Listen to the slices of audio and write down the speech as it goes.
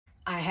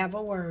I have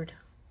a word.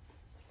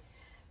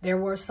 There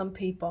were some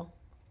people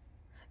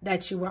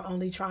that you were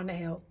only trying to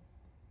help,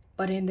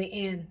 but in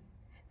the end,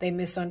 they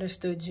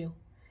misunderstood you.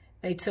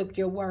 They took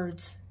your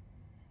words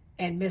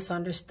and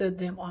misunderstood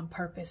them on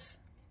purpose.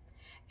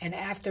 And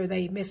after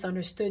they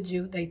misunderstood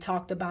you, they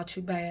talked about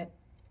you bad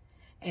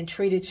and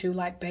treated you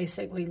like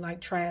basically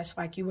like trash,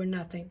 like you were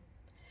nothing.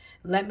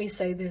 Let me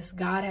say this,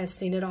 God has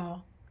seen it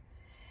all.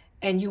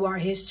 And you are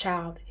his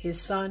child,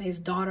 his son, his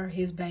daughter,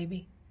 his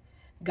baby.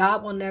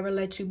 God will never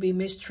let you be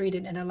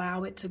mistreated and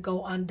allow it to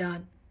go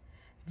undone.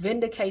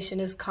 Vindication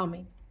is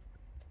coming.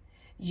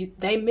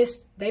 They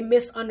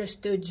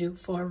misunderstood you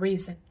for a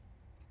reason.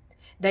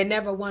 They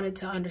never wanted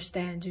to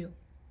understand you.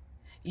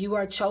 You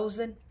are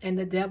chosen, and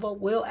the devil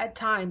will at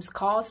times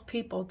cause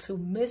people to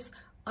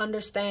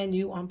misunderstand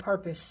you on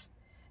purpose,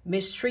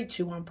 mistreat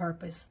you on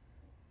purpose.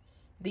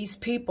 These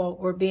people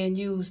were being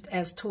used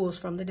as tools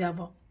from the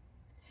devil.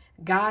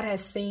 God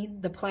has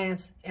seen the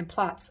plans and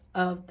plots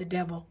of the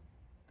devil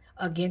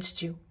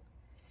against you.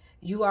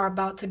 You are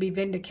about to be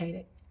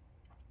vindicated.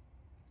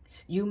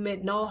 You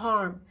meant no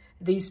harm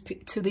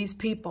to these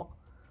people,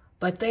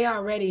 but they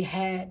already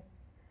had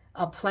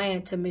a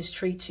plan to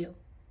mistreat you.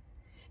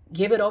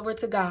 Give it over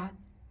to God,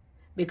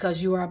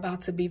 because you are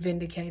about to be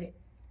vindicated.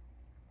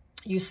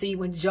 You see,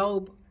 when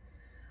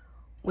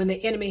the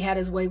enemy had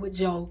his way with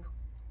Job,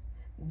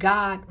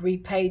 God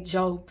repaid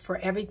Job for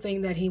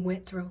everything that he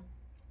went through.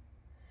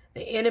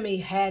 The enemy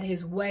had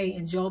his way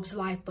in Job's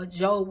life, but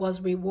Job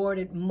was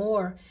rewarded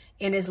more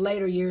in his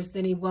later years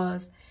than he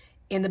was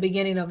in the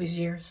beginning of his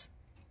years.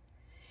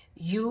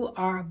 You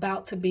are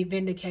about to be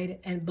vindicated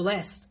and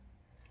blessed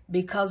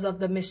because of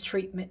the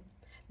mistreatment,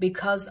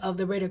 because of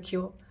the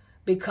ridicule,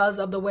 because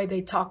of the way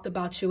they talked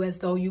about you as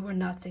though you were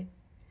nothing.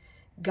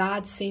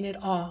 God's seen it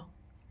all.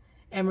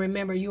 And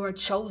remember, you are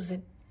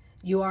chosen.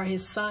 You are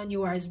his son.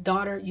 You are his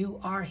daughter. You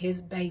are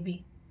his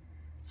baby.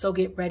 So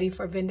get ready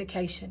for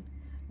vindication.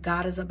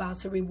 God is about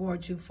to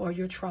reward you for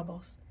your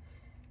troubles.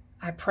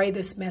 I pray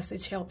this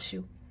message helps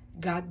you.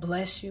 God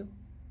bless you.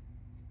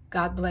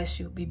 God bless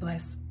you. Be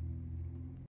blessed.